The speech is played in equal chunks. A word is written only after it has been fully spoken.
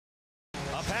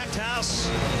Packed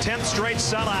house, 10th straight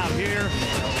sellout here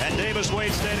at Davis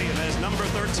Wade Stadium as number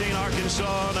 13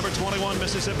 Arkansas, number 21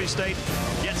 Mississippi State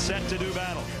get set to do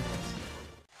battle.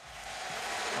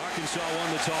 Arkansas won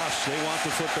the toss. They want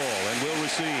the football and will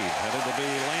receive. And it'll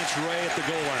be Lance Ray at the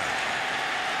goal line.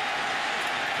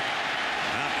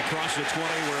 Out across the 20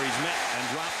 where he's met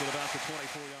and dropped at about the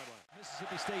 24-yard line.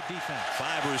 Mississippi State defense.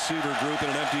 5-receiver group in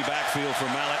an empty backfield for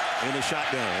Mallet in the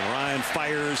shotgun. And Ryan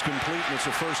fires complete, and it's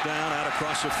a first down out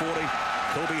across the 40.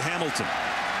 Kobe Hamilton,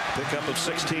 pickup of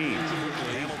 16.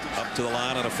 Up to the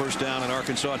line on a first down in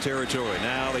Arkansas territory.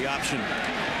 Now the option.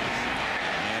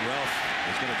 And Ralph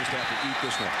is going to just have to eat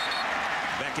this one.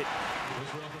 Beckett.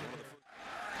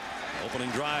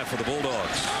 Opening drive for the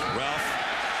Bulldogs. Ralph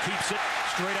keeps it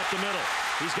straight up the middle.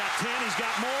 He's got 10. He's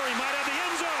got more. He might have the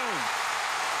end zone.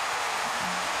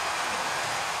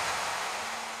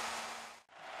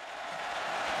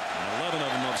 And 11 of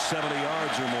them of 70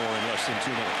 yards or more in less than 2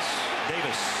 minutes.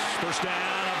 Davis, first down,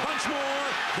 a bunch more.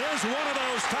 There's one of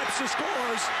those types of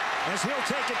scores as he'll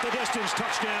take it the distance.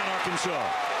 Touchdown, Arkansas.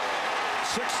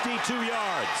 62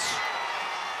 yards.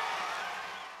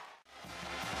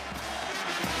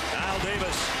 Knile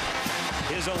Davis,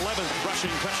 his 11th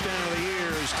rushing touchdown of the year,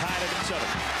 is tied at 7.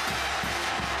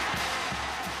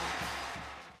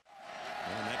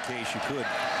 Well, in that case, you could.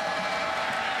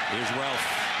 Here's Ralph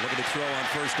looking to throw on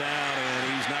first down, and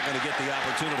he's not going to get the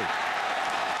opportunity.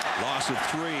 Loss of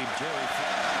 3. Jerry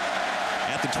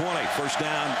at the 20. First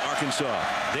down, Arkansas.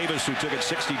 Davis, who took it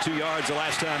 62 yards the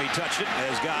last time he touched it,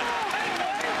 has got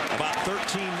about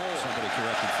 13 more. Somebody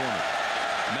corrected for me.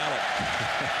 Mallet.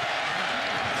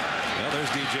 Well,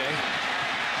 there's DJ.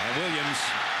 And Williams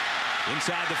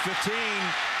inside the 15.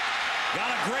 Got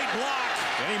a great block,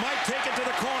 and he might take it to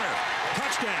the corner.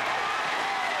 Touchdown.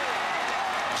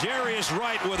 Jarius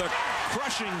Wright with a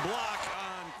crushing block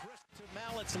on Chris. To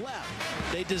Mallet's left.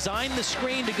 They designed the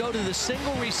screen to go to the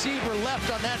single receiver left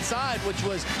on that side, which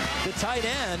was the tight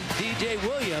end, DJ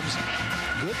Williams.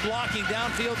 Good blocking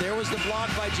downfield. There was the block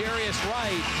by Jarius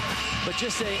Wright, but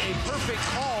just a perfect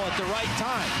call at the right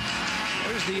time.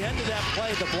 There's the end of that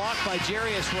play, the block by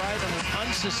Jarius Wright on an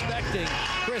unsuspecting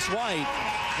Chris White,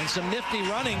 and some nifty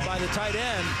running by the tight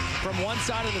end from one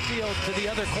side of the field to the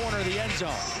other corner of the end zone.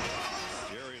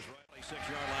 Jarius Wright,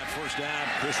 6-yard line, first down.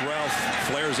 Chris Ralph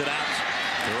flares it out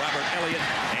to Robert Elliott,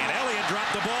 and Elliott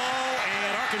dropped the ball,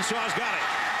 and Arkansas's got it.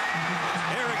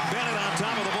 Eric Bennett on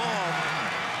top of the ball.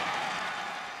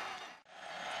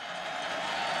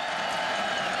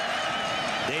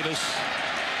 Davis.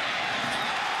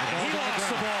 He lost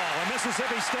the ball, and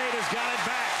Mississippi State has got it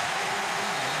back.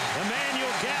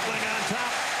 Emmanuel Gatling on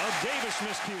top of Davis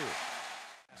miscue.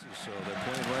 So they're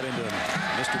playing right into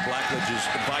Mr. Blackledge's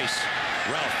advice.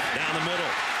 Ralph down the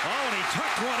middle. Oh, and he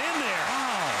tucked one in there.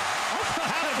 Oh,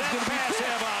 how did that pass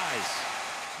have eyes?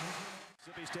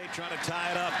 Mississippi State trying to tie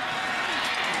it up.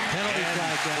 Penalty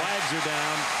flag down. Flags are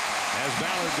down as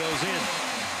Ballard goes in.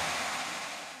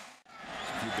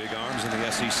 A few big arms in the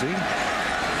SEC.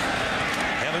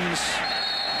 Evans,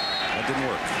 that didn't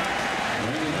work.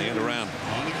 They end around.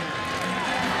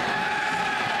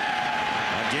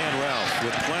 Again, Ralph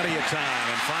with plenty of time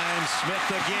and finds Smith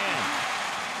again.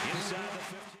 Inside the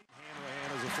 15. Hanrahan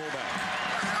as a fullback.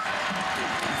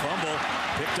 Fumble.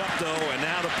 Picked up, though, and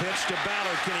now the pitch to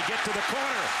Ballard. Can he get to the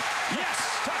corner? Yes!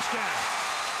 Touchdown!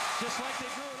 Just like they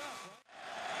drew it up.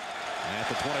 At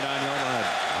the 29-yard line.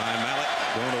 Ryan Mallet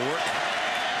going to work.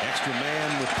 Extra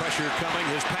man with pressure coming.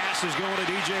 His pass is going to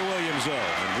DJ Williams, though.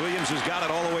 And Williams has got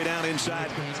it all the way down inside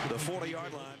the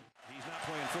 40-yard line. He's not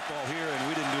playing football here, and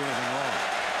we didn't do anything wrong.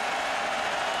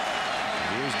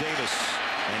 Here's Davis.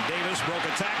 And Davis broke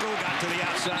a tackle, got to the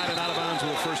outside, and out of bounds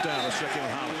with a first down. Let's check in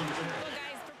with Holland.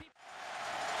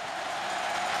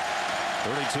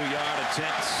 32-yard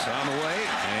attempt on the way,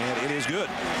 and it is good.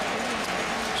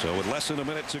 So with less than a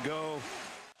minute to go,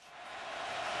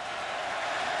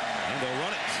 and they'll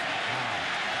run it.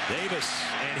 Davis,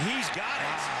 and he's got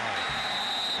it.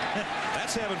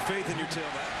 That's having faith in your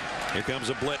tailback. Here comes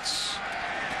a blitz.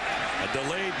 A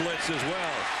delayed blitz as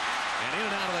well. And in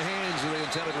and out of the hands of the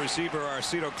intended receiver,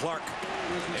 Arcito Clark.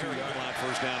 2-yard line,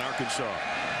 first down, Arkansas.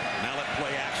 Mallet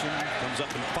play action. Comes up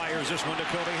and fires this one to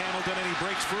Kobe Hamilton, and he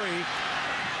breaks free.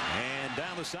 And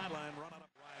down the sideline, run out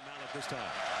of Ryan Mallet this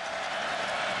time.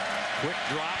 Quick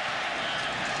drop.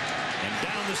 And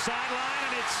down the sideline,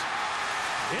 and it's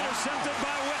intercepted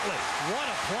by Whitley. What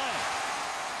a play.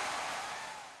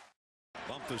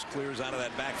 Bumpus clears out of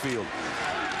that backfield.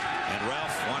 And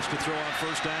Ralph wants to throw on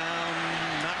first down.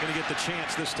 Not going to get the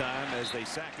chance this time as they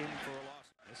sack him for a loss.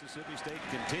 Mississippi State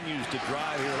continues to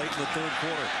drive here late in the third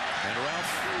quarter. And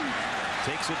Ralph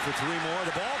takes it for 3 more.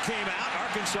 The ball came out.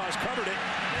 Arkansas has covered it.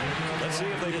 Let's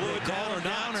see if they blew it down or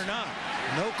not.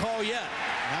 No call yet.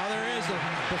 Now there is the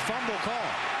fumble call.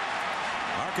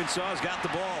 Arkansas has got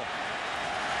the ball.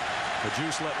 The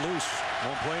juice let loose.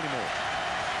 Won't play anymore.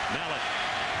 Mallet.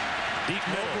 Deep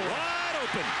middle. Wide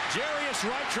open. Jarius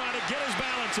Wright trying to get his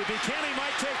balance. If he can, he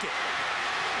might take it.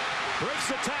 Breaks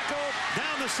the tackle.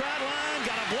 Down the sideline.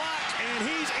 Got a block. And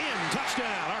he's in.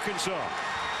 Touchdown, Arkansas.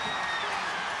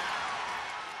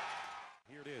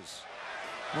 Here it is.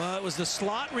 Well, it was the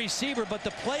slot receiver, but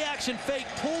the play-action fake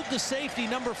pulled the safety,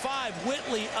 number 5,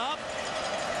 Whitley, up.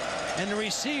 And the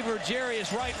receiver,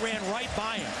 Jarius Wright, ran right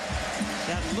by him.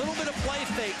 That little bit of play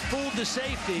fake fooled the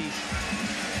safety.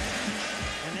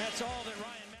 And that's all that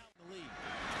Ryan Mountain lead.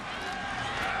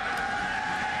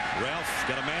 Ralph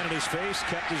got a man in his face,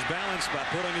 kept his balance by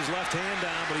putting his left hand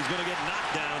down, but he's going to get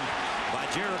knocked down by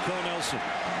Jericho Nelson.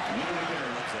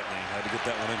 Had to get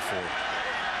that one in for him.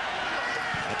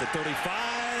 At the 35,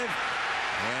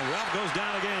 and Ralph goes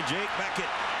down again. Jake Beckett,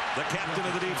 the captain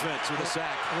of the defense, with a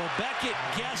sack. Well, Beckett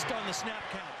guessed on the snap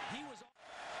count. He was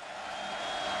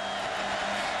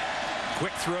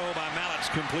quick throw by Mallett's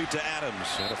complete to Adams,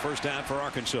 and a first down for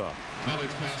Arkansas.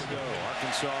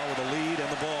 Arkansas with the lead and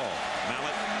the ball.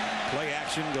 Mallett, play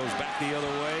action, goes back the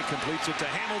other way, completes it to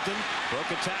Hamilton.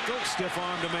 Broke a tackle,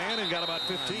 stiff-armed a man, and got about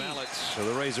 15. Mallett for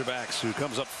the Razorbacks, who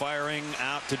comes up firing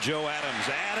out to Joe Adams.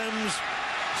 Adams,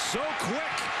 so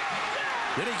quick.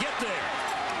 Did he get there?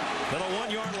 To the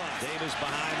 1-yard line. Davis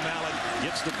behind Mallet,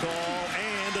 gets the call,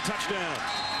 and a touchdown.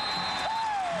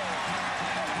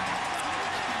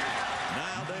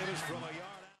 Knile Davis from a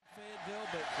yard out. Fayetteville,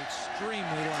 but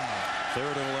extremely loud.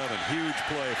 3rd and 11. Huge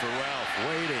play for Ralph.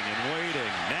 Waiting and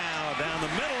waiting. Now down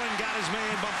the middle and got his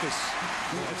man Bumpus.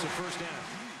 That's a first down.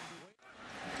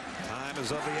 Time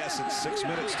is of the essence. 6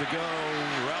 minutes to go.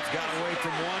 Ralph got away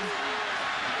from one.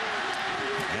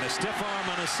 And a stiff arm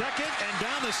on a second, and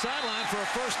down the sideline for a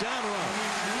first down run.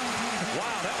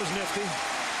 Wow, that was nifty.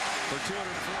 For 240.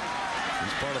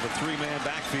 He's part of a 3-man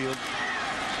backfield.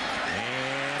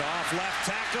 And off left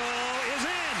tackle is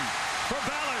in for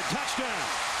Ballard. Touchdown.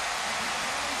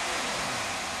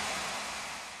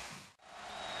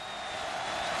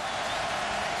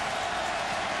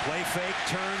 Play fake,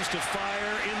 turns to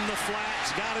fire in the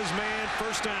flats. Got his man,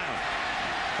 first down.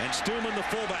 And Stuman, the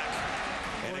fullback.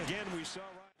 And again, we saw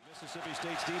Mississippi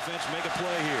State's defense make a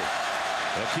play here.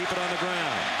 They'll keep it on the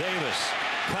ground. Davis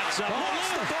cuts up,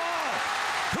 lost the ball.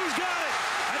 Who's got it?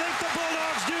 I think the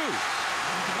Bulldogs do.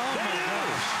 Oh my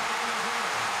gosh.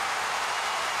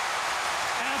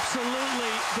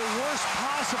 Absolutely the worst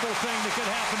possible thing that could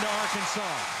happen to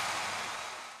Arkansas.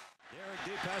 Derek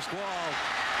DePasquale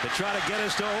to try to get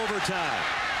us to overtime.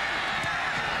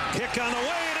 Kick on the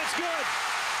way, and it's good.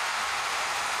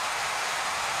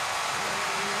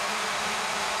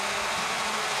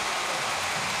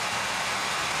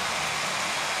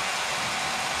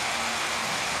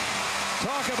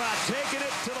 Talk about taking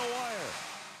it to the wire.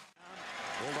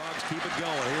 Bulldogs keep it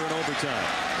going here in overtime.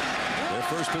 Their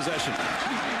first possession.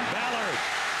 Ballard,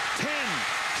 10,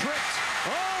 tricked.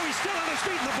 Oh, he's still on his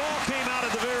feet, and the ball came out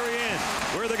at the very end.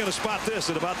 Where are they going to spot this?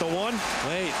 At about the 1?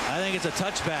 Wait, I think it's a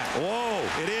touchback. Whoa,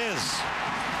 it is.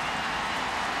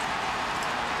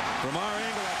 From our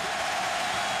angle.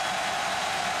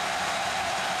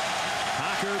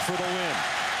 Hocker for the win.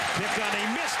 Kick on, he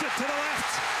missed it to the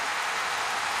left.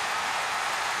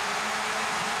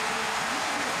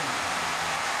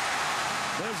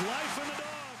 There's life in the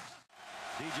Dogs.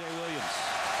 DJ Williams.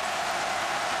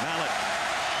 Mallet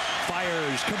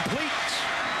fires complete.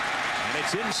 And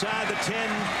it's inside the 10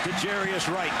 to Jarius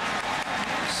Wright.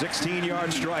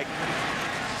 16-yard strike.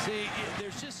 See,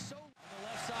 there's just so on the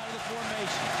left side of the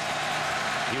formation.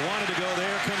 He wanted to go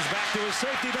there, comes back to his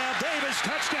safety valve. Davis,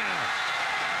 touchdown.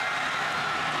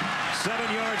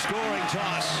 7-yard scoring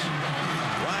toss.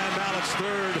 Ryan Mallett's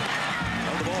 3rd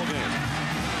of the ball game.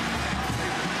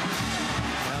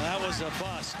 A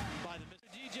bust by the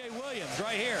DJ Williams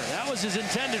right here. That was his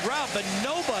intended route, but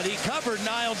nobody covered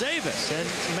Knile Davis. And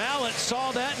Mallet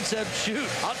saw that and said, shoot,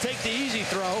 I'll take the easy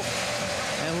throw.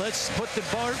 And let's put the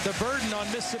burden on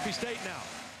Mississippi State now.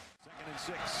 2nd and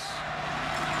 6.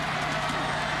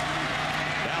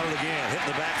 Ballard again,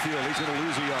 hitting the backfield. He's going to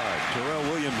lose a yard. Terrell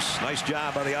Williams, nice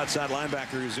job by the outside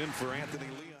linebacker, who's in for Anthony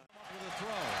Leon.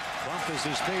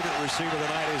 Bumpus' favorite receiver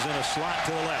tonight is in a slot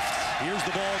to the left. Here's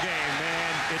the ball game,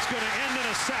 man. It's going to end in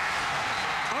a sack.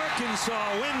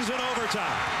 Arkansas wins in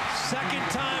overtime. Second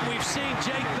time we've seen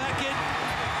Jake Beckett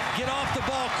get off the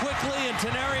ball quickly, and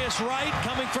Tenarius Wright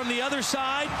coming from the other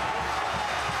side.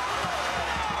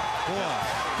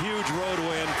 Huge road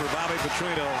win for Bobby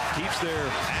Petrino. Keeps their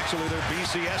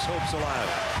BCS hopes alive.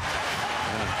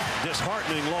 And a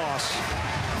disheartening loss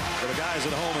for the guys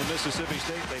at home in Mississippi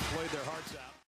State. They played their hearts out.